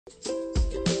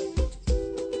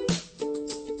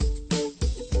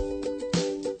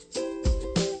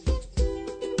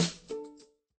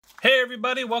Hey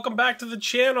everybody, welcome back to the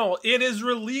channel. It is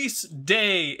release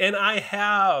day and I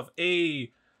have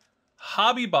a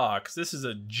hobby box. This is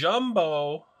a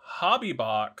jumbo hobby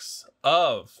box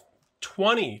of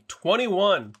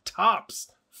 2021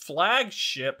 Topps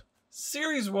flagship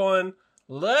Series 1.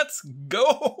 Let's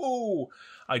go!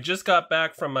 I just got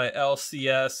back from my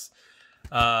LCS.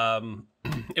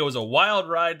 It was a wild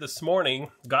ride this morning.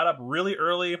 Got up really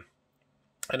early.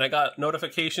 And I got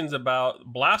notifications about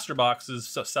blaster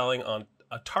boxes selling on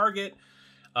a Target.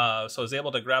 So I was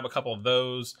able to grab a couple of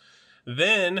those.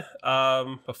 Then,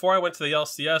 before I went to the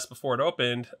LCS, before it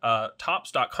opened,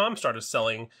 Topps.com started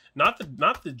selling not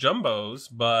the jumbos,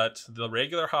 but the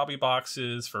regular hobby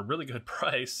boxes for a really good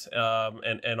price,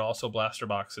 and also blaster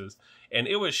boxes. And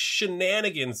it was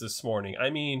shenanigans this morning. I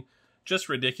mean, just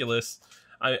ridiculous.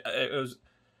 It was,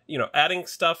 you know, adding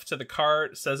stuff to the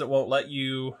cart, says it won't let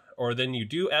you, or then you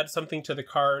do add something to the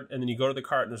cart and then you go to the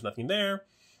cart and there's nothing there.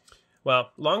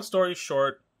 Well, long story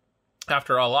short,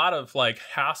 after a lot of like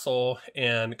hassle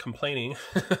and complaining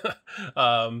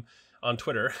on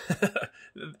Twitter,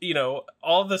 you know,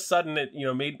 all of a sudden it, you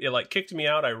know, it like kicked me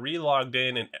out. I re-logged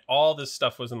in and all this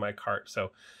stuff was in my cart.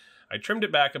 So I trimmed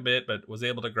it back a bit, but was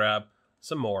able to grab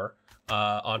some more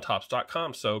on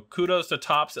Topps.com. So kudos to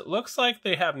Topps. It looks like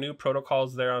they have new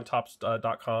protocols there on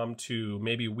Topps.com to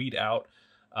maybe weed out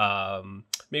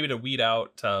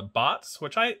bots,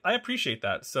 which I appreciate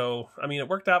that. So, I mean, it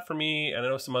worked out for me, and I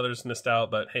know some others missed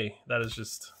out, but hey, that is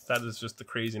just the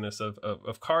craziness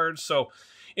of cards. So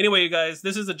anyway, you guys,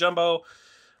 this is a jumbo.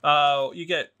 You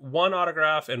get one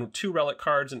autograph and 2 relic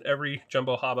cards in every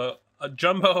jumbo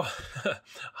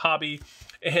hobby.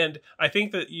 And I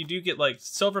think that you do get like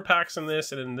silver packs in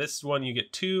this, and in this one you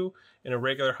get 2. In a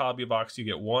regular hobby box, you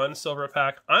get 1 silver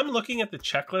pack. I'm looking at the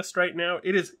checklist right now.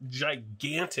 It is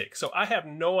gigantic, so I have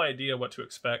no idea what to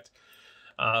expect.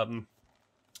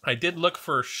 I did look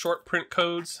for short print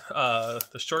codes,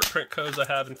 the short print codes I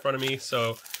have in front of me.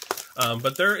 So,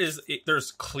 but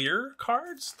there's clear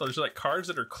cards. There's like cards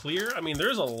that are clear. I mean,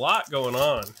 there's a lot going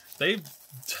on.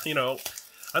 You know,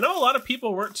 I know a lot of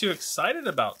people weren't too excited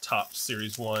about Topps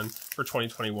Series 1 for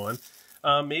 2021.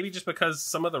 Maybe just because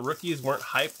some of the rookies weren't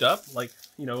hyped up, like,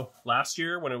 you know, last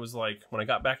year when it was like, when I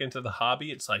got back into the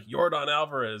hobby, it's like Yordan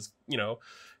Alvarez, you know,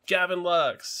 Gavin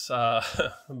Lux,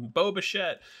 Bo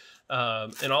Bichette,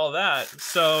 and all of that.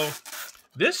 So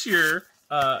this year,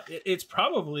 it's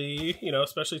probably, you know,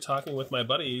 especially talking with my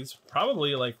buddies,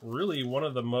 probably like really one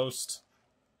of the most,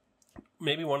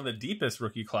 maybe one of the deepest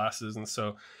rookie classes. And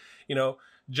so, you know,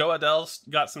 Joe Adell's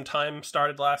got some time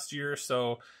started last year,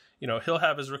 so you know, he'll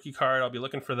have his rookie card. I'll be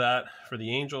looking for that for the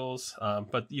Angels.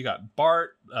 But you got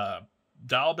Bart,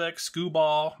 Dalbec,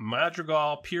 Skubal,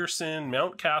 Madrigal, Pearson,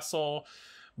 Mountcastle,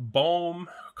 Bohm,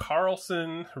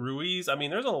 Carlson, Ruiz. I mean,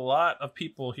 there's a lot of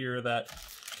people here that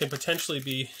can potentially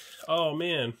be... Oh,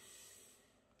 man.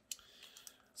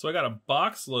 So I got a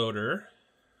box loader.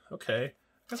 Okay. I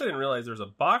guess I didn't realize there's a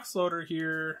box loader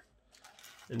here.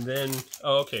 And then,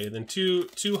 oh, okay, then two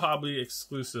hobby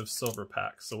exclusive silver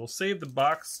packs. So we'll save the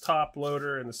box top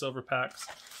loader and the silver packs.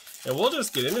 And we'll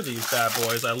just get into these bad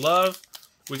boys.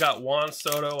 We got Juan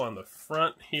Soto on the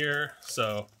front here.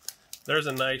 So there's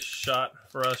a nice shot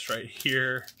for us right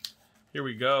here. Here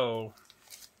we go.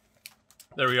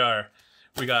 There we are.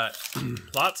 We got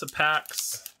lots of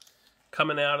packs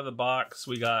coming out of the box.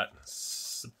 We got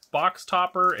box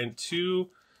topper and 2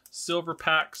 silver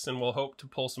packs, and we'll hope to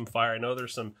pull some fire. I know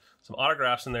there's some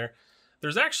autographs in there.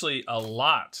 There's actually a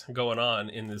lot going on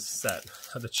in this set.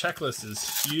 The checklist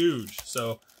is huge,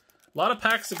 so a lot of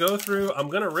packs to go through. I'm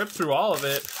gonna rip through all of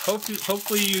it.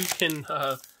 Hopefully you can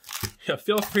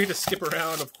feel free to skip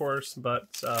around, of course, but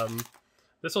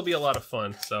this will be a lot of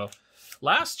fun. So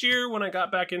last year when I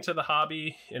got back into the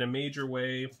hobby in a major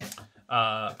way,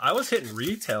 I was hitting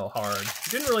retail hard.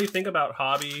 Didn't really think about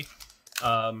hobby.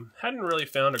 Hadn't really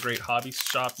found a great hobby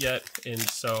shop yet, and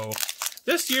so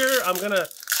this year I'm gonna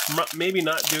maybe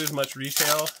not do as much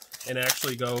retail and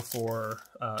actually go for,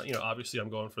 you know, obviously I'm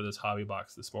going for this hobby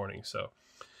box this morning. So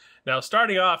now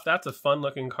starting off, that's a fun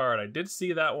looking card. I did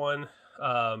see that one.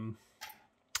 I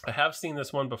have seen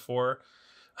this one before.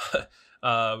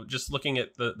 Just looking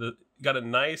at got a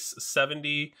nice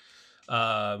 70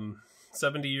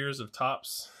 years of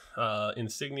Topps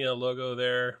insignia logo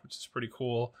there, which is pretty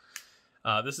cool.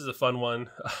 This is a fun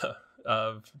one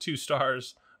of 2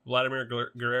 stars, Vladimir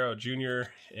Guerrero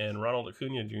Jr. and Ronald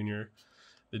Acuna Jr.,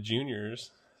 the juniors.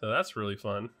 So that's really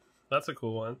fun. That's a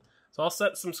cool one. So I'll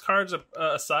set some cards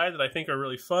aside that I think are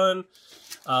really fun.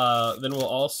 Then we'll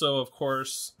also, of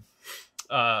course,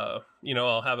 you know,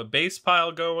 I'll have a base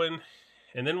pile going,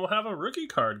 and then we'll have a rookie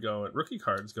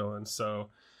cards going. So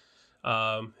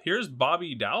here's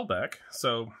Bobby Dalbec.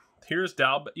 So here's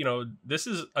Dalbec. You know, this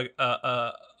is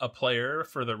a player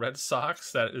for the Red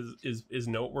Sox that is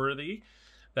noteworthy.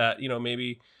 That, you know,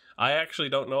 maybe I actually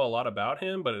don't know a lot about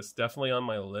him, but it's definitely on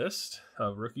my list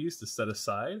of rookies to set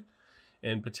aside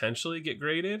and potentially get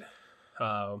graded.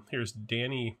 Here's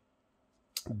Danny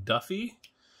Duffy.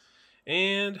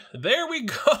 And there we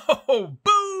go.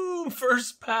 Boom!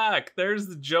 First pack. There's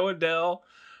the Joe Adell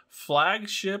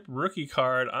flagship rookie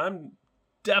card. I'm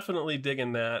definitely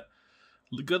digging that.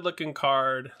 Good looking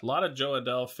card. A lot of Joe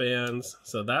Adell fans.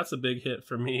 So that's a big hit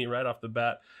for me right off the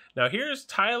bat. Now here's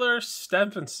Tyler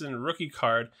Stephenson rookie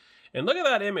card. And look at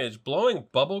that image. Blowing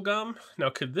bubblegum. Now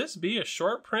could this be a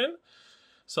short print?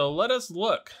 So let us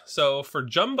look. So for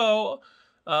Jumbo,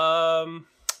 my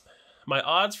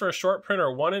odds for a short print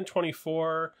are 1 in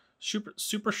 24.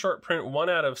 Super short print, 1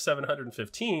 out of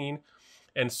 715.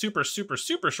 And super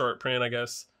short print, I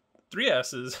guess, 3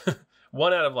 S's,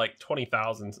 1 out of like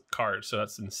 20,000 cards. So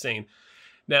that's insane.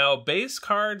 Now, base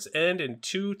cards end in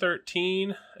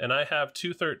 213, and I have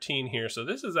 213 here. So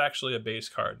this is actually a base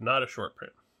card, not a short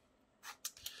print.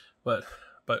 But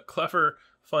clever,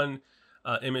 fun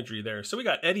imagery there. So we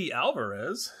got Eddie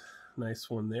Alvarez. Nice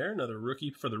one there. Another rookie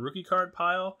for the rookie card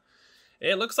pile. And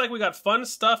it looks like we got fun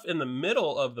stuff in the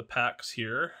middle of the packs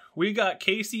here. We got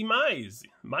Casey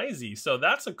Mize. So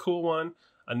that's a cool one.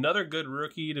 Another good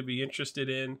rookie to be interested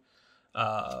in.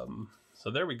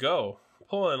 So there we go.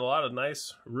 Pulling a lot of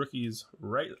nice rookies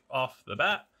right off the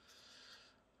bat.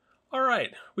 All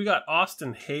right. We got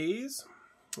Austin Hayes.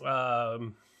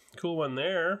 Cool one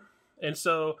there. And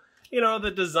so, you know,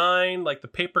 the design, like the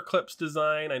paper clips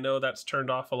design, I know that's turned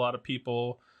off a lot of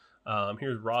people.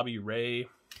 Here's Robbie Ray.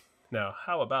 Now,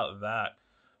 how about that?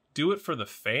 Do it for the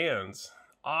fans.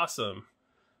 Awesome.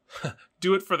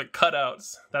 Do it for the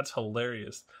cutouts. That's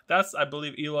hilarious. That's, I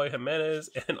believe, Eloy Jimenez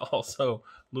and also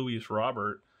Luis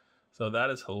Robert. So that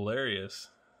is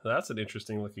hilarious. That's an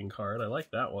interesting looking card. I like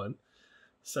that one.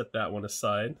 Set that one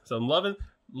aside. So I'm loving a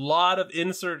lot of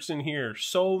inserts in here.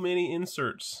 So many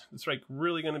inserts. It's like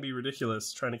really going to be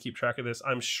ridiculous trying to keep track of this.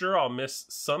 I'm sure I'll miss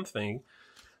something.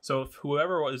 So if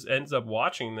whoever ends up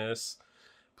watching this,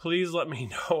 please let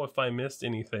me know if I missed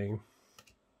anything.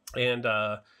 And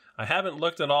I haven't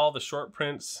looked at all the short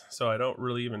prints, so I don't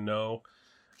really even know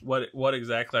what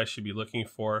exactly I should be looking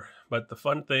for. But the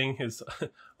fun thing is, I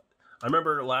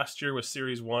remember last year with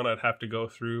Series 1, I'd have to go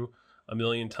through a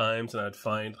million times and I'd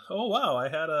find, oh wow, I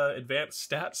had an advanced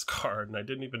stats card and I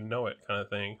didn't even know it, kind of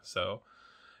thing. So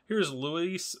here's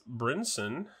Luis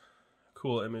Brinson.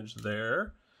 Cool image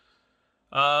there.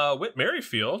 Whit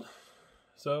Merrifield.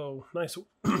 So nice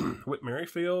Whit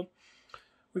Merrifield.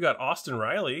 We got Austin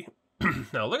Riley.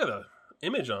 Now look at the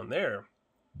image on there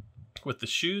with the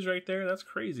shoes right there. That's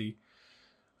crazy.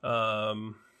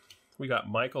 We got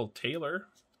Michael Taylor.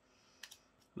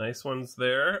 Nice ones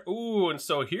there. Ooh, and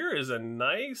so here is a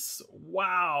nice,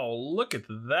 wow, look at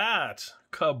that.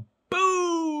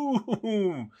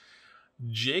 Kaboom!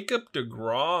 Jacob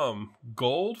deGrom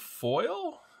gold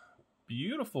foil.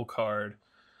 Beautiful card.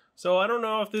 So I don't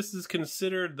know if this is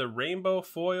considered the rainbow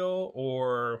foil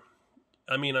or,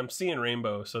 I mean, I'm seeing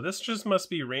rainbow. So this just must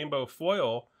be rainbow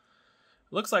foil.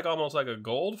 Looks like almost like a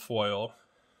gold foil,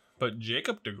 but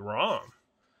Jacob deGrom.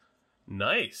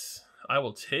 Nice. I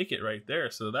will take it right there.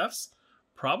 So that's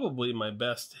probably my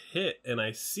best hit. And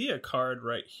I see a card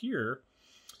right here.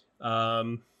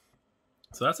 So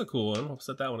that's a cool one. We'll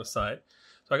set that one aside.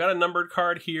 So I got a numbered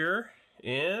card here,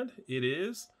 and it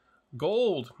is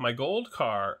gold. My gold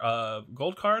card of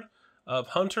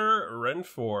Hunter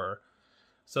Renfroe.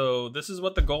 So this is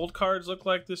what the gold cards look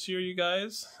like this year, you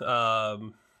guys.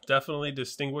 Definitely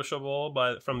distinguishable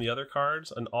from the other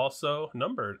cards, and also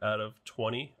numbered out of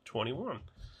 2021.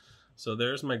 So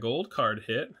there's my gold card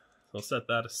hit. I'll set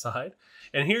that aside.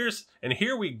 And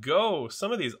here we go.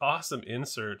 Some of these awesome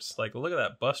inserts. Like, look at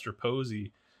that Buster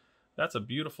Posey. That's a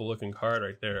beautiful looking card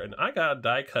right there. And I got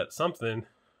die cut something.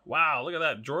 Wow, look at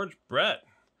that. George Brett.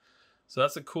 So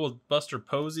that's a cool Buster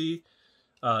Posey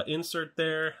insert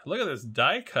there. Look at this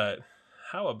die cut.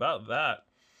 How about that?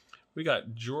 We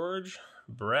got George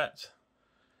Brett.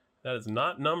 That is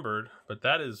not numbered, but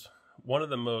that is one of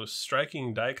the most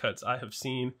striking die cuts I have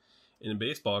seen in a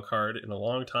baseball card in a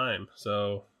long time.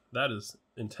 So that is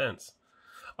intense.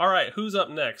 All right, who's up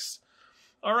next?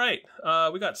 All right,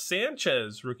 we got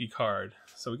Sanchez rookie card.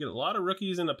 So we get a lot of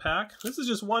rookies in a pack. This is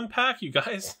just one pack, you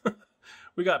guys.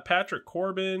 We got Patrick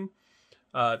Corbin,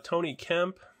 Tony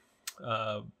Kemp,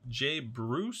 Jay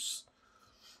Bruce.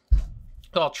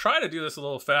 I'll try to do this a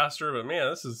little faster, but man,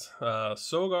 this is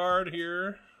Sogard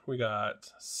here. We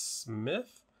got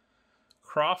Smith,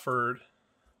 Crawford.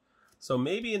 So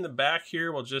maybe in the back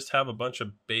here, we'll just have a bunch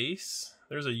of base.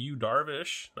 There's a Yu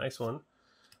Darvish. Nice one.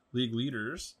 League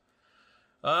leaders.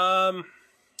 Arizona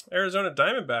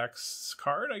Diamondbacks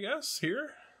card, I guess,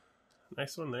 here.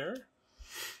 Nice one there.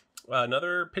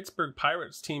 Another Pittsburgh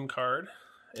Pirates team card.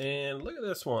 And look at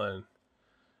this one.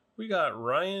 We got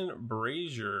Ryan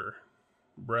Brazier,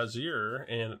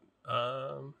 and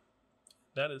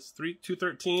that is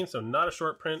 213, so not a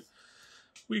short print.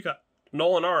 We got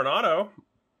Nolan Arenado.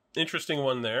 Interesting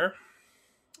one there.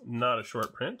 Not a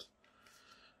short print.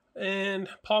 And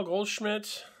Paul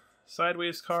Goldschmidt,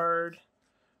 sideways card.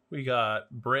 We got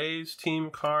Braves team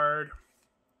card.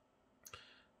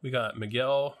 We got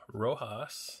Miguel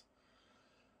Rojas.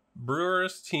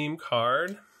 Brewers team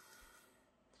card.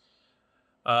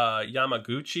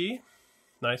 Yamaguchi.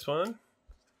 Nice one.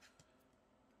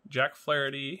 Jack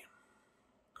Flaherty.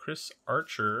 Chris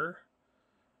Archer.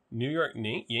 New York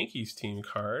Yankees team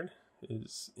card.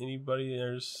 Is anybody?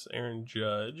 There's Aaron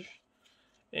Judge.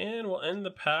 And we'll end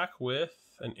the pack with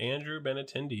an Andrew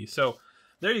Benintendi. So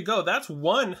there you go. That's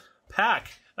one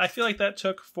pack. I feel like that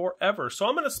took forever. So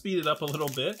I'm going to speed it up a little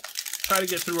bit. Try to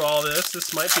get through all this.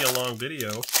 This might be a long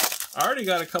video. I already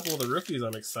got a couple of the rookies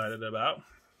I'm excited about.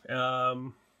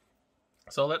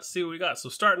 So let's see what we got. So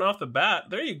starting off the bat,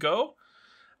 there you go.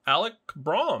 Alec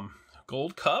Braum,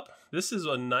 Gold Cup. This is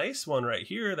a nice one right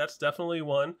here. That's definitely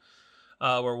one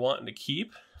we're wanting to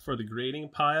keep for the grading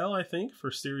pile, I think,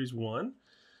 for Series 1.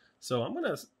 So I'm going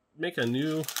to make a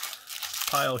new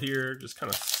pile here. Just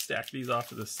kind of stack these off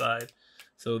to the side.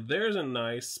 So there's a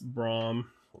nice Braum.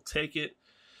 We'll take it.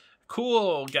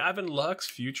 Cool. Gavin Lux,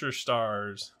 Future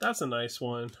Stars. That's a nice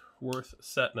one. Worth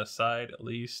setting aside at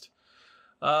least.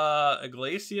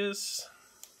 Iglesias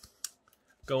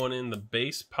going in the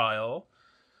base pile.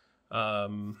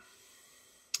 And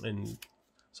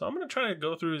so I'm going to try to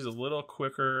go through these a little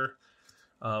quicker.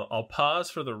 I'll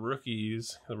pause for the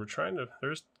rookies. We're trying to...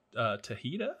 There's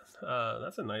Tejeda.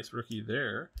 That's a nice rookie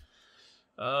there.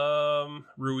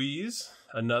 Ruiz,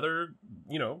 another,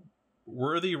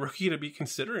 worthy rookie to be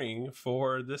considering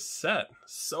for this set.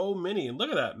 So many. And look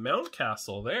at that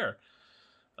Mountcastle there.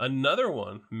 Another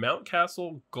one.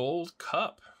 Mountcastle Gold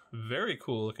Cup. Very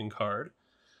cool looking card.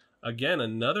 Again,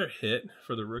 another hit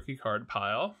for the rookie card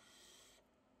pile.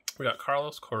 We got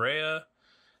Carlos Correa,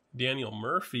 Daniel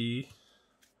Murphy.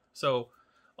 So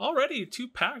already 2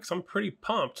 packs. I'm pretty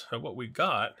pumped at what we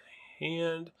got.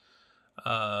 And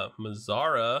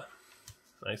Mazzara.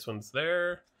 Nice ones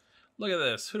there. Look at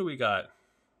this. Who do we got?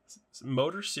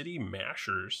 Motor City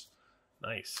Mashers.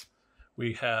 Nice.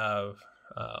 We have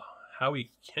Howie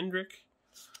Kendrick,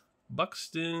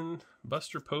 Buxton,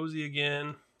 Buster Posey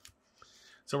again.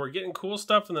 So we're getting cool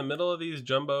stuff in the middle of these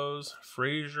jumbos.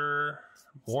 Frazier,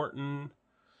 Morton.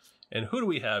 And who do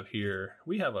we have here?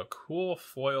 We have a cool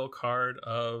foil card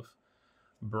of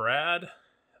Brad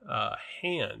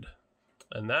Hand.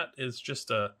 And that is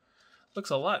just looks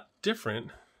a lot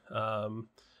different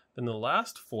than the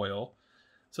last foil.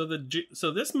 So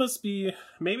this must be,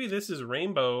 maybe this is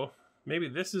rainbow. Maybe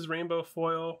this is rainbow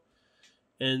foil.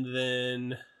 And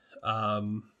then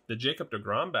the Jacob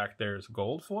deGrom back there is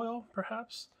gold foil,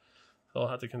 perhaps. So I'll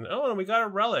have to oh, and we got a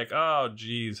relic. Oh,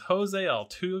 geez. Jose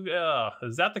Altuve.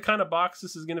 Is that the kind of box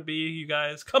this is going to be, you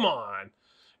guys? Come on.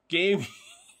 Game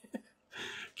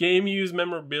used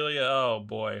memorabilia. Oh,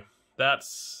 boy.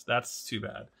 That's too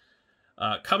bad.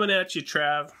 Coming at you,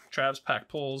 Trav's pack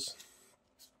pulls,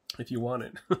 if you want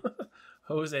it.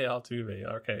 Jose Altuve.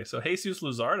 Okay, so Jesus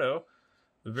Luzardo.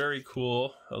 Very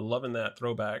cool. Loving that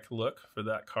throwback look for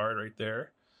that card right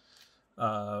there.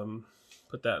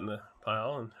 Put that in the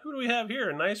pile. And who do we have here?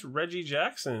 A nice Reggie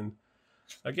Jackson.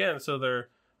 Again, so they're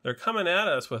coming at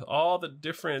us with all the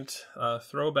different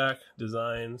throwback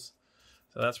designs.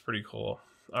 So that's pretty cool.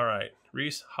 All right.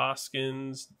 Reese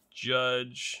Hoskins,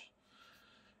 Judge,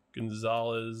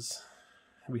 Gonzalez.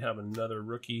 We have another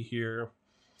rookie here.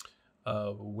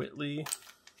 Whitley.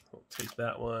 We'll take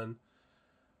that one.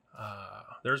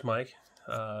 There's Mike.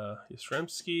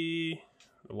 Yastrzemski.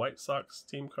 The White Sox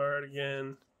team card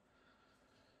again.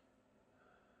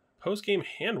 Post-game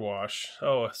hand wash.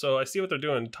 Oh, so I see what they're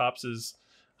doing. Topps is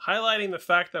highlighting the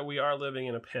fact that we are living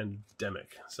in a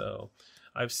pandemic. So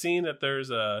I've seen that there's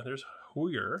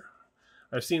Hoyer.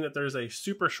 I've seen that there's a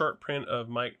super short print of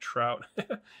Mike Trout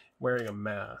wearing a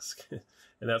mask.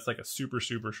 And that's like a super,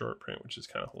 super short print, which is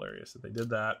kind of hilarious that they did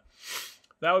that.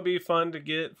 That would be fun to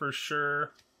get for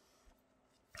sure.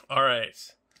 All right.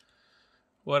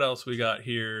 What else we got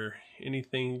here?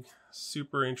 Anything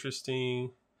super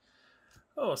interesting?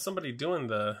 Oh, somebody doing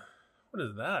the, what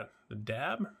is that? The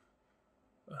dab?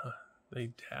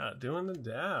 Doing the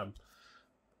dab.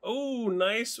 Oh,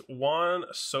 nice Juan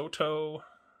Soto.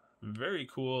 Very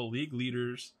cool. League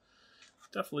leaders.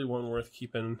 Definitely one worth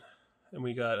keeping. And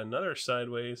we got another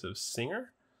sideways of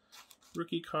Singer.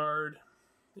 Rookie card.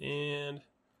 And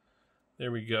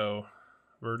there we go.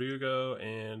 Verdugo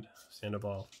and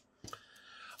Sandoval.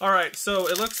 Alright, so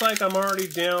it looks like I'm already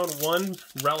down one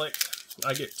relic.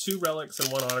 I get 2 relics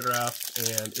and 1 autograph,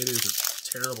 and it is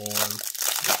a terrible one.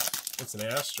 It's an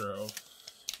Astro.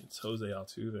 It's Jose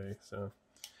Altuve, so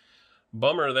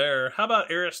bummer there. How about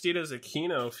Aristides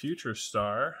Aquino Future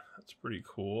Star? That's pretty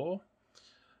cool.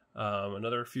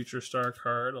 Another Future Star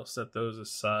card. I'll set those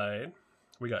aside.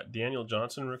 We got Daniel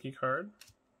Johnson rookie card.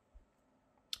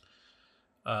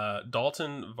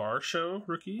 Dalton Varsho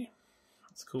rookie.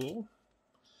 That's cool.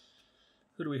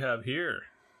 Who do we have here?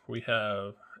 We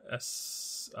have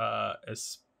Espinal,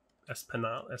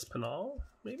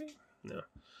 maybe? No.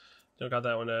 Don't got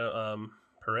that one out.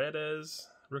 Paredes,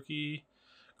 rookie.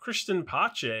 Christian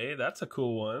Pache, that's a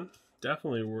cool one.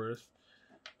 Definitely worth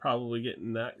probably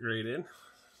getting that graded.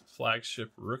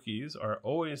 Flagship rookies are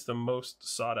always the most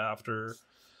sought after.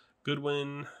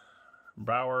 Goodwin,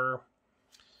 Brower,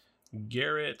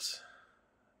 Garrett,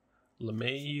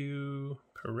 LeMahieu,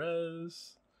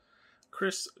 Perez,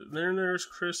 there's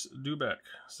Chris Dubek.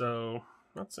 So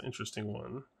that's an interesting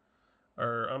one.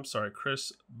 Or I'm sorry,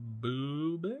 Chris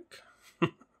Bubik.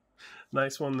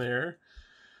 Nice one there.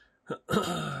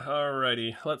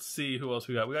 Alrighty, let's see who else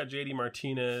we got. We got JD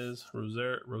Martinez,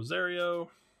 Rosario,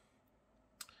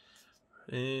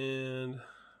 and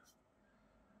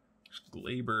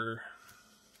Glaber,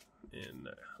 and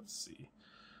let's see.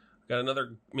 Got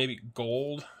another maybe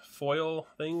gold foil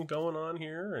thing going on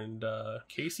here, and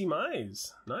Casey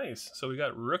Mize, nice. So we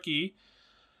got rookie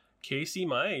Casey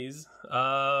Mize,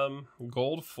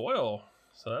 gold foil.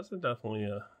 So that's definitely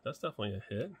a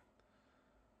hit.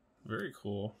 Very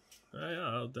cool. Yeah,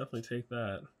 I'll definitely take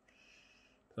that.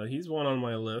 So he's one on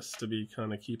my list to be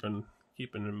kind of keeping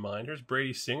in mind. Here's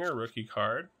Brady Singer rookie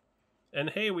card, and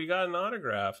hey, we got an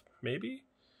autograph. Maybe?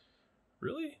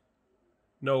 Really?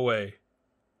 No way.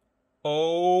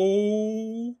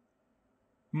 Oh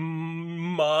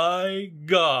my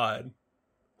God.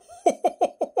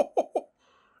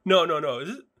 No. Is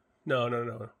it?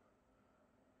 No.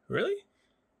 Really?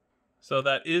 So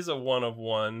that is a 1 of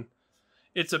 1.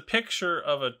 It's a picture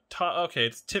of a top. Okay,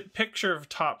 it's picture of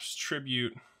Topps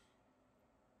tribute,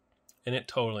 and it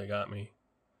totally got me.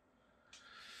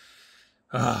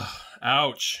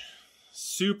 Ouch.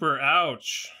 Super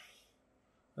ouch.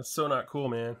 That's so not cool,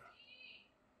 man.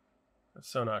 That's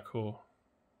so not cool.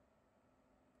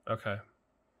 Okay.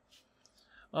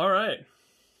 All right.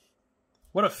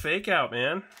 What a fake out,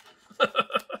 man.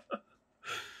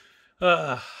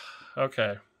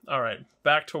 Okay. All right.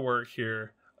 Back to work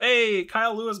here. Hey,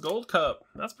 Kyle Lewis Gold Cup.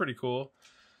 That's pretty cool.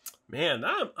 Man,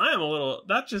 I am a little...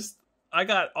 I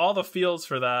got all the feels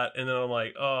for that, and then I'm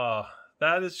like, oh,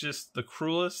 that is just the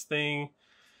cruelest thing.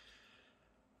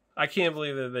 I can't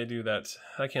believe that they do that.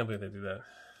 I can't believe they do that.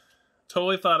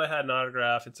 Totally thought I had an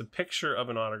autograph. It's a picture of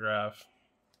an autograph.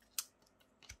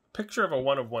 Picture of a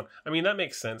 1 of 1. I mean, that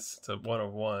makes sense. It's a 1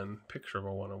 of 1. Picture of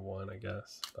a 1 of 1, I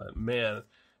guess. But man,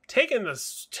 taking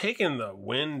the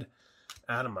wind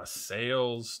out of my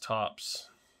sails, Topps.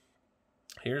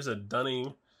 Here's a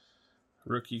Dunning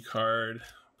rookie card.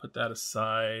 Put that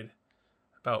aside.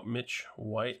 About Mitch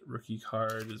White rookie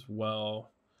card as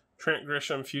well. Trent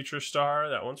Grisham Future Star.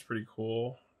 That one's pretty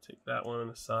cool. Take that one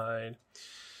aside.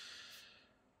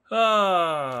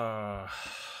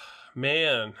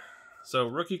 Man. So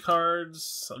rookie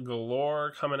cards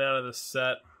galore coming out of the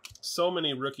set. So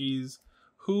many rookies.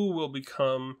 Who will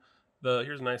become the...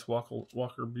 Here's a nice Walker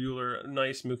Buehler.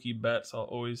 Nice Mookie Betts. I'll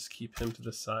always keep him to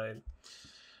the side.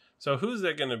 So who's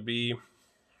that going to be?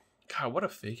 God, what a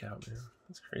fake out, man.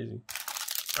 That's crazy.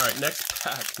 All right, next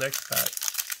pack.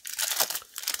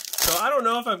 So I don't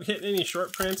know if I'm hitting any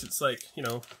short prints. It's like, you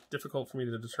know, difficult for me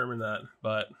to determine that,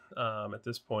 but at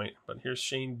this point. But here's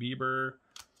Shane Bieber.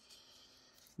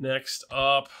 Next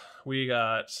up, we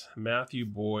got Matthew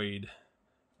Boyd,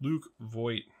 Luke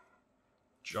Voigt,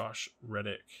 Josh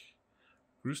Reddick,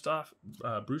 Brusdar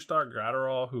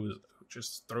Graterol, who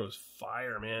just throws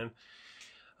fire, man.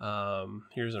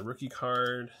 Here's a rookie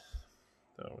card.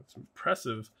 Oh, it's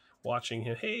impressive watching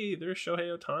him. Hey, there's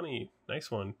Shohei Ohtani. Nice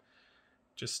one.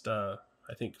 Just, I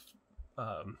think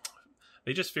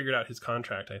they just figured out his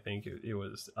contract. I think it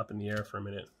was up in the air for a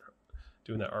minute.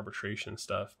 doing that arbitration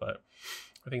stuff, but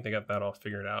I think they got that all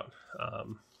figured out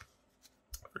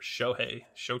for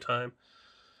Showtime.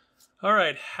 All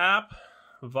right, Hap,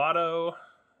 Votto.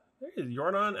 There's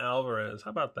Yordan Alvarez.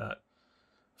 How about that?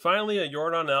 Finally, a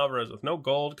Yordan Alvarez with no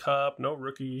Gold Cup, no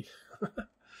rookie.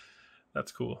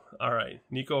 That's cool. All right,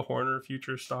 Nico Horner,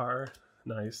 future star.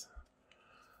 Nice.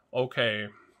 Okay,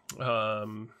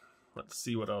 let's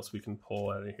see what else we can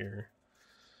pull out of here.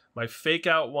 My fake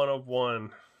out 1 of 1.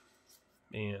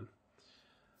 Man,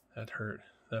 that hurt.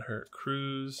 That hurt.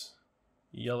 Cruz,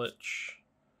 Yelich,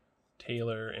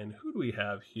 Taylor, and who do we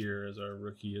have here as our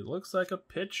rookie? It looks like a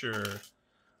pitcher.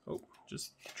 Oh,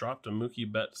 just dropped a Mookie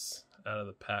Betts out of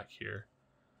the pack here.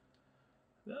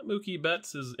 That Mookie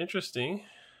Betts is interesting.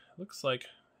 Looks like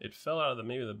it fell out of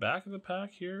maybe the back of the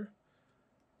pack here.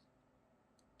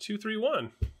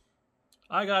 2-3-1.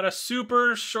 I got a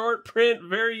super short print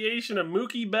variation of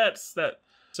Mookie Betts.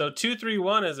 So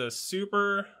 2-3-1 is a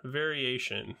super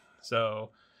variation. So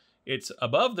it's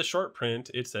above the short print.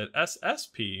 It's at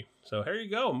SSP. So here you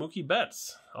go, Mookie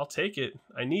Betts. I'll take it.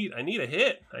 I need a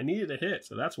hit. I needed a hit,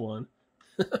 so that's one.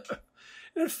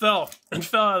 And it fell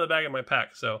out of the back of my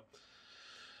pack. So,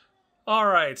 all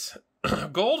right,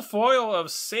 gold foil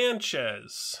of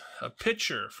Sanchez, a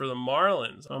pitcher for the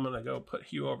Marlins. I'm gonna go put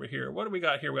Hugh over here. What do we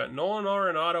got here? We got Nolan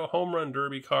Arenado home run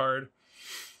derby card.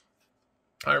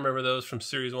 I remember those from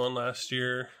Series 1 last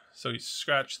year. So you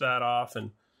scratch that off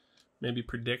and maybe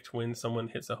predict when someone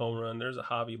hits a home run. There's a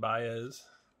Javi Baez.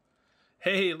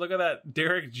 Hey, look at that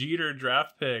Derek Jeter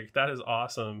draft pick. That is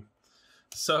awesome.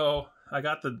 So I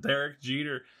got the Derek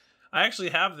Jeter. I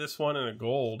actually have this one in a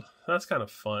gold. That's kind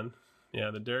of fun. Yeah,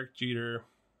 the Derek Jeter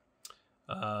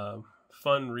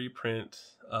fun reprint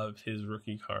of his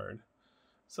rookie card.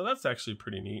 So that's actually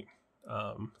pretty neat.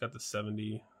 Got the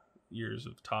 70 years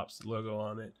of Topps logo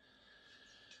on it.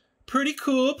 Pretty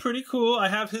cool, pretty cool. I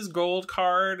have his gold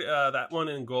card, that one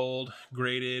in gold,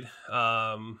 graded.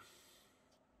 I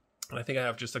think I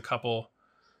have just a couple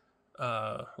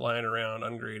lying around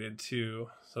ungraded too.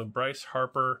 So Bryce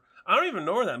Harper. I don't even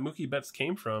know where that Mookie Betts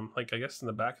came from. Like, I guess in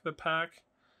the back of the pack.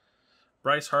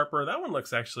 Bryce Harper. That one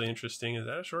looks actually interesting. Is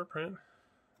that a short print?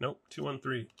 Nope,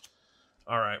 213.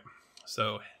 All right.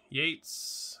 So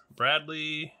Yates,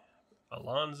 Bradley,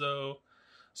 Alonso.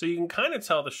 So you can kind of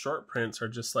tell the short prints are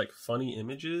just like funny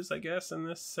images, I guess, in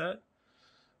this set.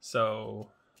 So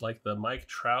like the Mike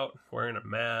Trout wearing a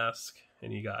mask,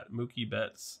 and you got Mookie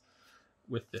Betts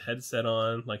with the headset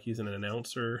on like he's an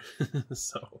announcer.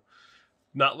 So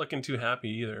not looking too happy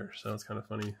either. So it's kind of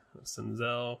funny.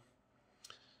 Senzel,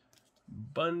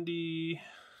 Bundy,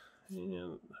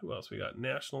 and who else we got?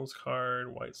 Nationals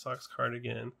card, White Sox card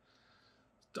again.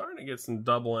 Starting to get some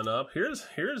doubling up. Here's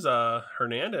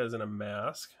Hernandez in a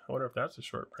mask. I wonder if that's a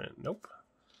short print. Nope.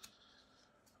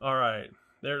 All right.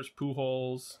 There's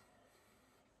Pujols.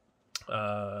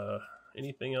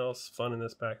 Anything else fun in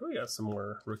this pack? We got some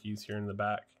more rookies here in the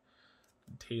back.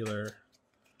 Taylor.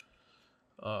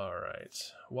 All right.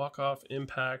 Walk-off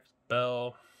impact.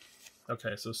 Bell.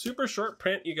 Okay, so super short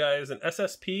print, you guys. An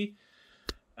SSP.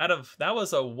 That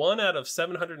was a 1 out of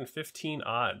 715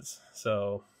 odds.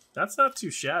 So that's not too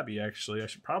shabby, actually. I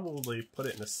should probably put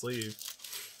it in a sleeve.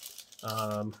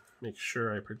 Make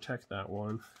sure I protect that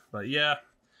one. But yeah,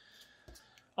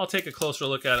 I'll take a closer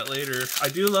look at it later. I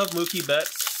do love Mookie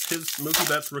Betts. His Mookie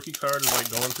Betts rookie card is like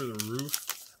going through the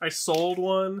roof. I sold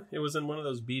one. It was in one of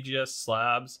those BGS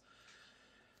slabs.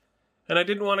 And I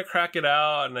didn't want to crack it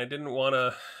out, and I didn't want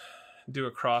to do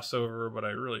a crossover, but I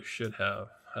really should have.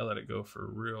 I let it go for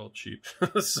real cheap.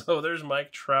 So there's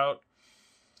Mike Trout.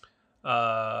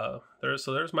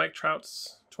 There's Mike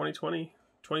Trout's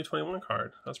 2020-2021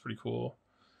 card. That's pretty cool.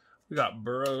 We got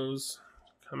Burrows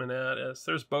coming at us.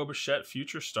 There's Bo Bichette,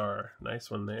 future star.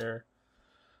 Nice one there.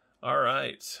 All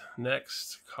right,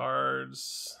 next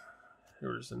cards.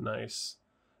 Here's a nice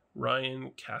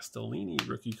Ryan Castellini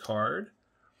rookie card.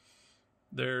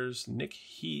 There's Nick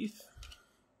Heath.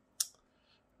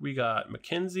 We got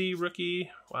McKenzie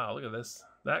rookie. Wow, look at this.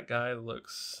 That guy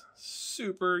looks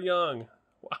super young.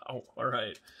 Wow. All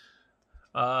right.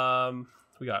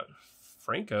 We got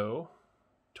Franco,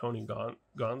 Tony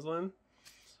Gonsolin,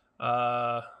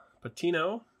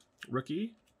 Patino,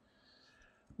 rookie.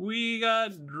 We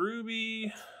got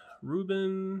Ruby,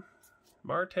 Ruben,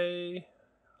 Marte,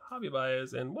 Javi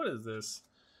Baez, and what is this?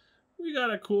 We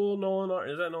got a cool Nolan.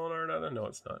 Is that Nolan Arenado? No,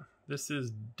 it's not. This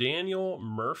is Daniel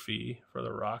Murphy for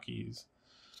the Rockies.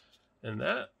 And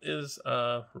that is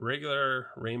a regular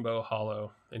rainbow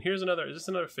hollow. And here's another. Is this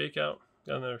another fake out?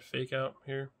 Got another fake out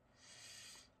here?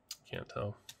 Can't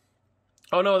tell.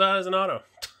 Oh no, that is an auto.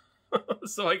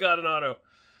 So I got an auto.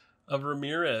 of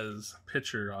Ramirez.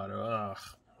 Pitcher auto. Ugh.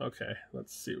 Okay,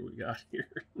 let's see what we got here.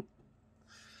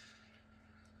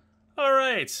 All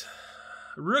right.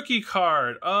 Rookie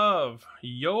card of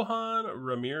Johan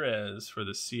Ramirez for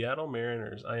the Seattle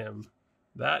Mariners.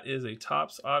 That is a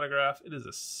Topps autograph. It is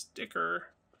a sticker.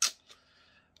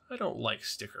 I don't like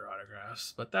sticker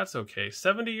autographs, but that's okay.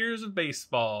 70 years of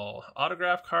baseball.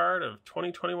 Autograph card of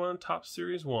 2021 Topps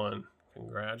Series 1.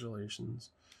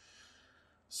 Congratulations.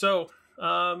 So,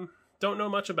 don't know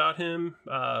much about him,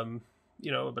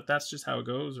 but that's just how it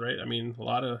goes, right? I mean, a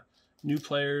lot of new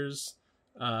players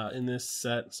in this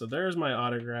set. So there's my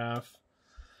autograph.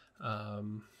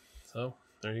 So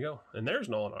there you go. And there's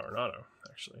Nolan Arenado,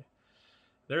 actually.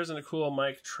 There's a cool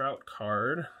Mike Trout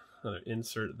card. Another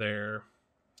insert there.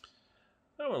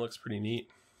 That one looks pretty neat.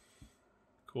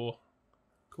 Cool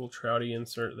Trouty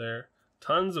insert there.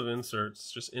 Tons of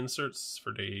inserts, just inserts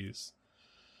for days.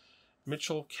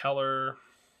 Mitchell Keller.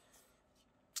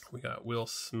 We got Will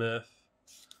Smith.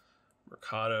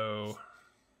 Mercado.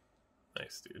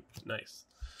 Nice, dude. Nice.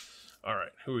 All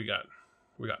right, who we got?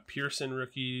 We got Pearson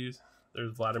rookies.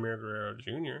 There's Vladimir Guerrero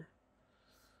Jr.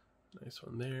 Nice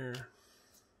one there.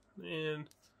 And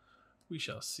we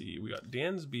shall see. We got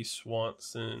Dansby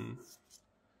Swanson.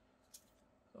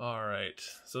 All right.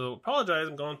 So apologize,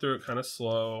 I'm going through it kind of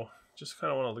slow. Just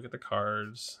kind of want to look at the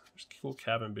cards. There's cool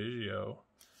Kevin Biggio.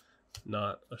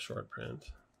 Not a short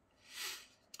print.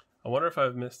 I wonder if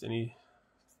I've missed any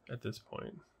at this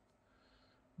point.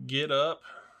 Get Up.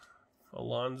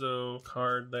 Alonso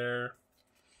card there.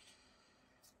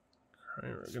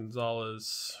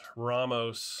 Gonzalez.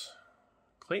 Ramos.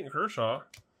 Clayton Kershaw.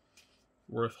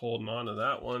 Worth holding on to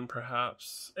that one,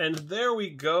 perhaps. And there we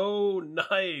go.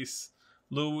 Nice.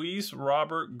 Luis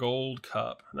Robert Gold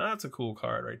Cup. That's a cool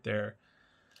card right there.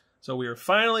 So we are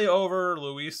finally over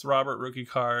Luis Robert rookie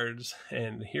cards,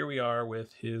 and here we are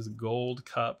with his Gold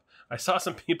Cup. I saw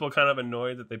some people kind of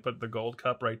annoyed that they put the Gold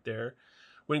Cup right there,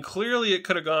 when clearly it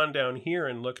could have gone down here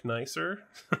and looked nicer.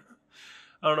 I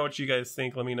don't know what you guys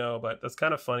think. Let me know, but that's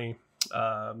kind of funny.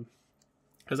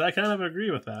 Because I kind of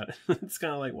agree with that. It's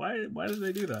kind of like, why did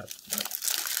they do that?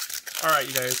 But, all right,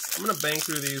 you guys. I'm going to bang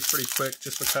through these pretty quick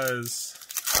just because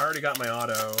I already got my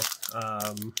auto.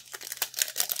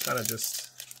 Kind of just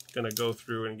going to go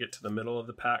through and get to the middle of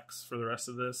the packs for the rest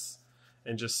of this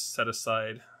and just set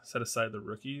aside the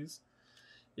rookies.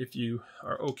 If you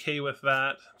are okay with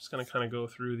that, I'm just going to kind of go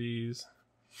through these.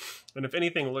 And if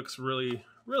anything looks really,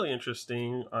 really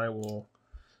interesting, I will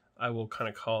kind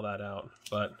of call that out.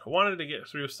 But I wanted to get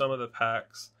through some of the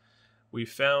packs. We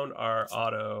found our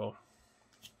auto,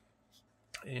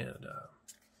 and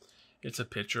it's a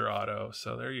pitcher auto.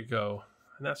 So there you go.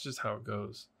 And that's just how it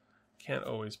goes. Can't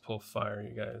always pull fire,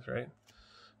 you guys, right?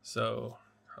 So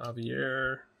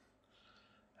Javier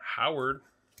Howard.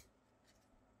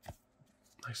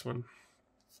 Nice one.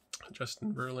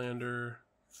 Justin Verlander.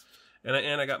 And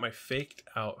I got my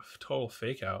total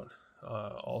fake out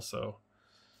also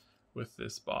with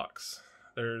this box.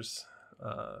 There's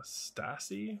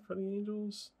Stassi for the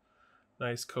Angels.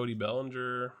 Nice Cody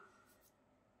Bellinger.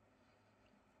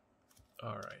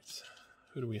 All right.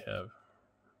 Who do we have?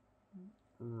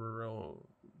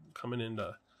 Coming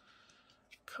into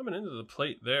the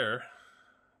plate there.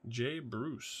 Jay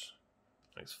Bruce.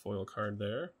 Nice foil card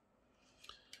there.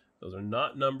 Those are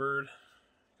not numbered.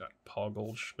 Got Paul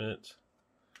Goldschmidt.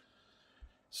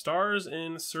 Stars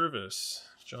in Service.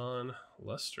 John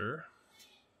Lester.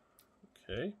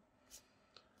 Okay.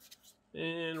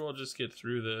 And we'll just get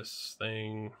through this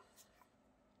thing.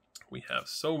 We have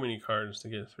so many cards to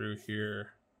get through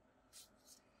here.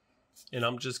 And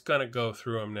I'm just going to go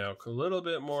through them now a little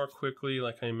bit more quickly,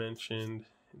 like I mentioned,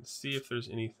 and see if there's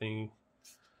anything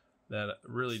that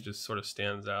really just sort of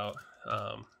stands out.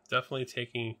 Definitely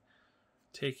taking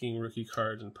rookie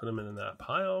cards and put them in that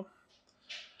pile.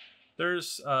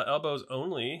 There's Elbows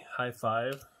Only, high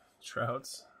five, Trout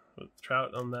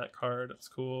on that card. That's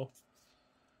cool.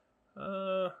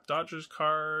 Dodgers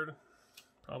card,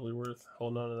 probably worth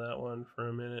holding on to that one for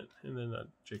a minute. And then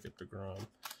Jacob deGrom,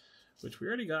 which we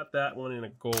already got that one in a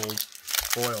gold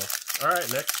foil. All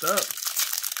right, next up.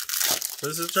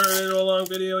 This is turning into a long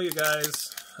video, you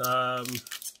guys.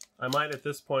 I might at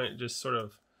this point just sort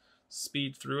of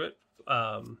speed through it.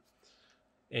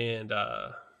 And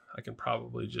I can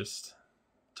probably just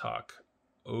talk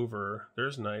over.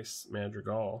 There's nice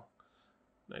Madrigal.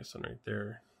 Nice one right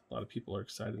there. A lot of people are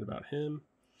excited about him.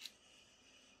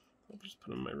 I'll just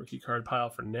put him in my rookie card pile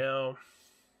for now.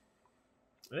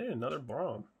 Hey, another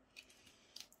Braum.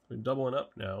 We're doubling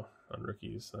up now on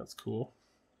rookies. So that's cool.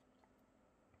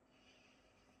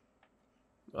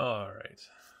 All right.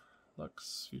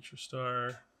 Lux, Future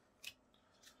Star.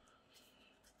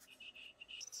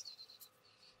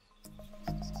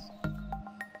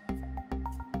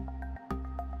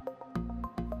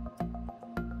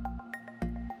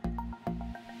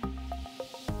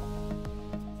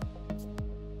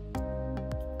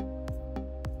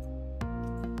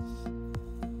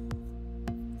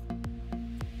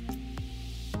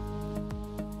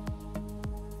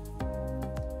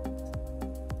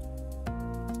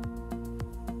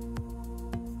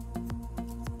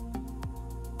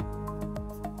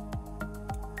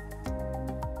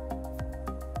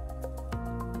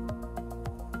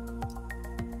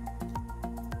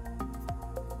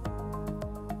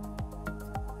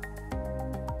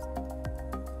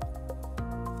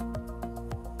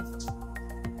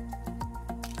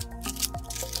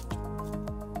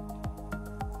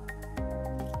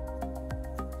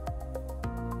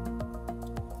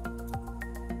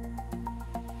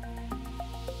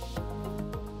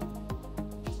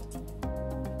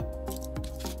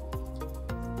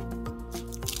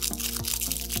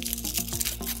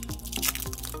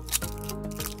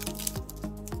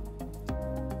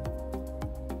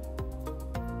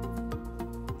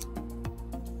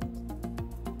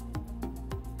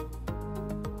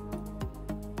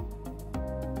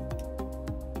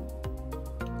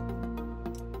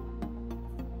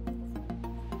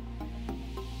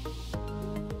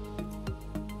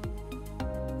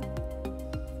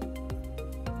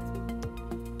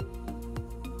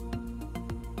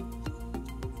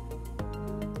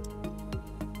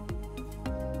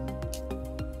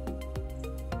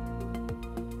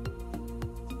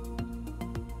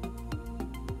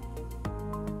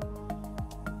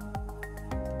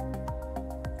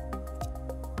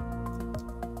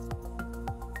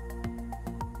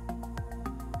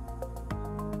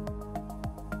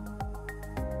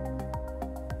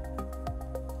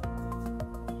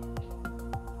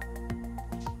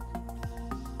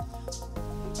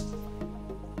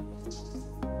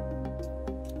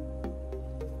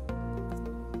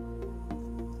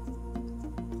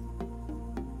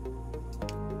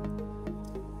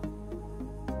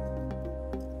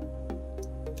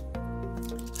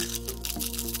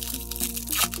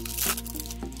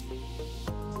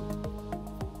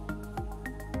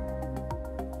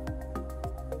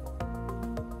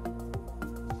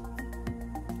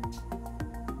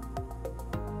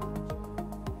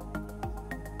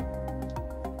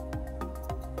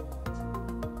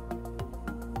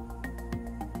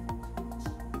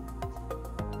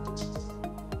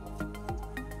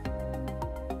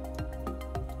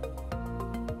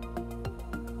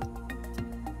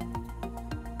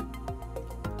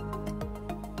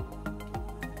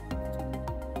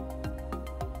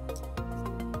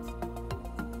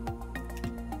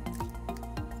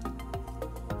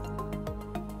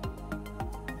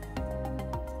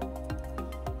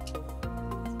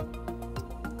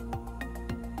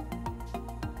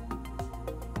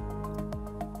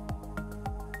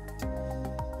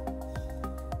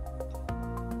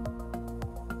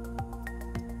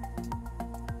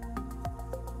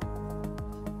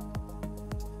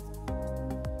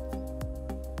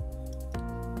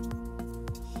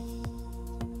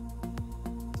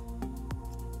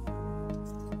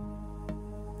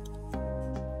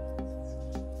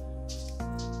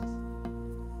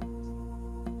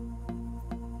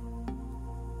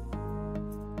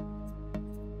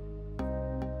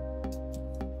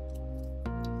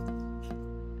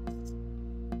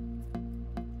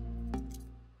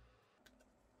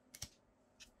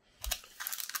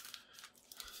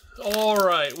 All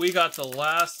right, we got the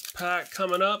last pack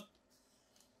coming up.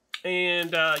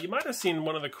 And you might have seen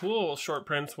one of the cool short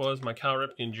prints was my Cal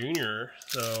Ripken Jr.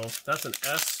 So that's an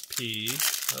SP.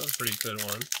 That was a pretty good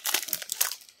one.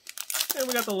 And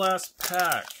we got the last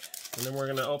pack. And then we're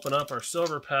going to open up our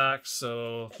silver packs.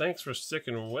 So thanks for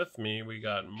sticking with me. We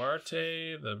got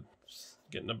Marte,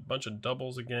 getting a bunch of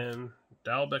doubles again.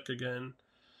 Dalbec again.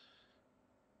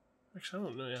 Actually, I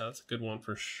don't know. Yeah, that's a good one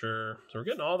for sure. So we're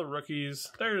getting all the rookies.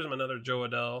 There's another Joe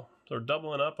Adell. So we're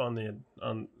doubling up on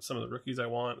some of the rookies I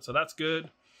want. So that's good.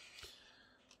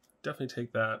 Definitely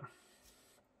take that.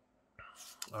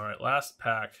 All right, last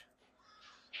pack.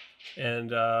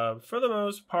 And for the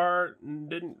most part,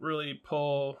 didn't really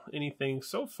pull anything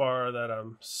so far that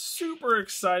I'm super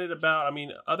excited about. I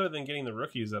mean, other than getting the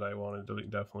rookies that I wanted to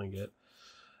definitely get.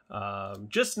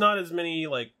 Just not as many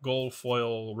like gold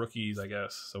foil rookies, I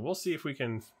guess. So we'll see if we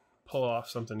can pull off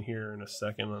something here in a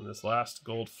second on this last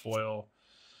gold foil.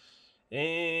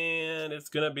 And it's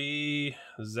going to be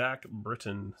Zach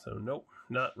Britton. So nope,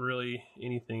 not really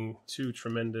anything too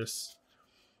tremendous.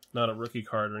 Not a rookie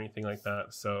card or anything like that.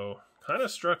 So kind of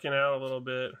striking out a little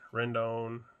bit.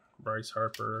 Rendon, Bryce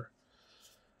Harper.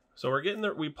 So we're getting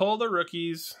we pulled the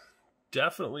rookies.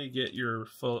 Definitely get your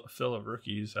fill of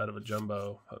rookies out of a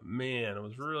jumbo. But man, I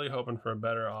was really hoping for a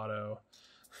better auto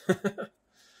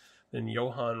than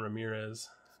Yohan Ramirez.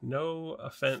 No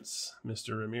offense,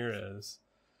 Mr. Ramirez.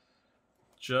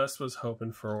 Just was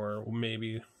hoping for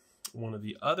maybe one of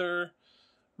the other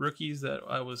rookies that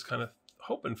I was kind of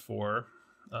hoping for.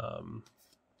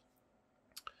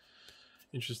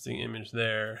 Interesting image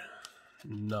there.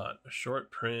 Not a short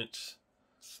print.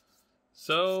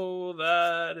 So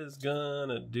that is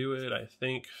gonna do it, I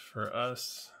think, for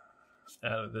us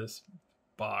out of this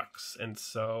box. And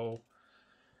so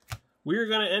we're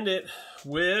gonna end it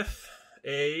with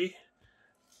a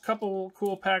couple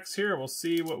cool packs here. We'll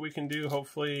see what we can do.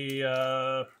 Hopefully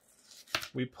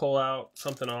we pull out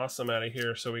something awesome out of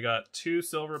here. So we got 2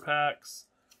 silver packs.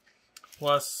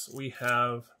 Plus, we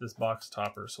have this box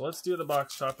topper. So let's do the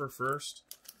box topper first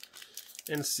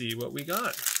and see what we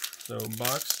got. So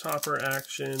box topper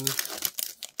action.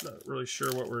 Not really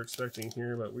sure what we're expecting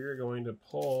here, but we are going to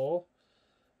pull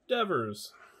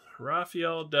Devers.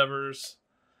 Rafael Devers.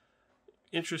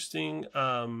 Interesting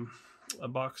a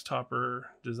box topper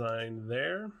design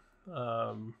there.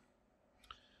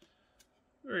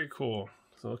 Very cool.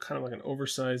 So kind of like an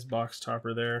oversized box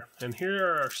topper there. And here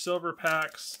are our silver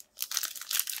packs.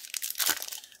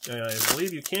 I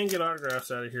believe you can get autographs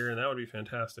out of here, and that would be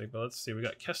fantastic. But let's see. We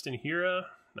got Keston Hiura.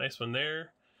 Nice one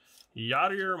there.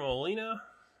 Yadier Molina.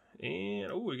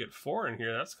 And, oh, we get 4 in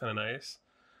here. That's kind of nice.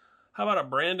 How about a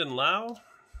Brandon Lau?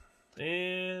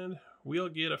 And we'll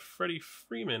get a Freddie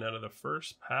Freeman out of the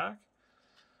first pack.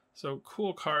 So,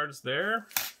 cool cards there.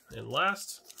 And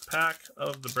last pack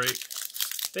of the break.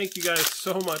 Thank you guys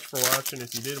so much for watching,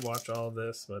 if you did watch all of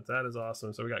this. But that is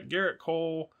awesome. So, we got Garrett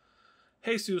Cole,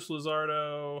 Jesus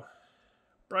Luzardo,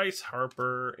 Bryce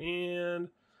Harper, and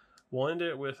we'll end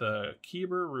it with a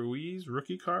Keeber Ruiz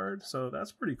rookie card. So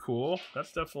that's pretty cool.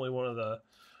 That's definitely one of the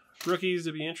rookies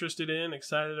to be interested in,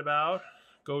 excited about.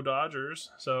 Go Dodgers.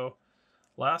 So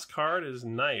last card is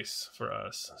nice for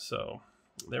us. So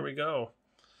there we go.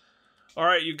 All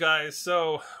right, you guys.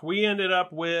 So we ended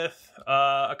up with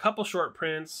a couple short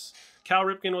prints. Cal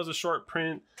Ripken was a short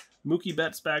print. Mookie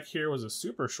Betts back here was a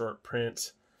super short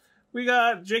print. We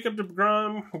got Jacob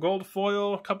deGrom, gold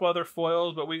foil, a couple other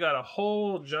foils, but we got a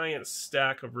whole giant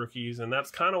stack of rookies, and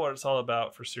that's kind of what it's all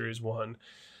about for Series 1.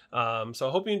 So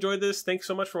I hope you enjoyed this. Thanks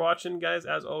so much for watching, guys.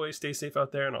 As always, stay safe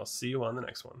out there, and I'll see you on the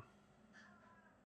next one.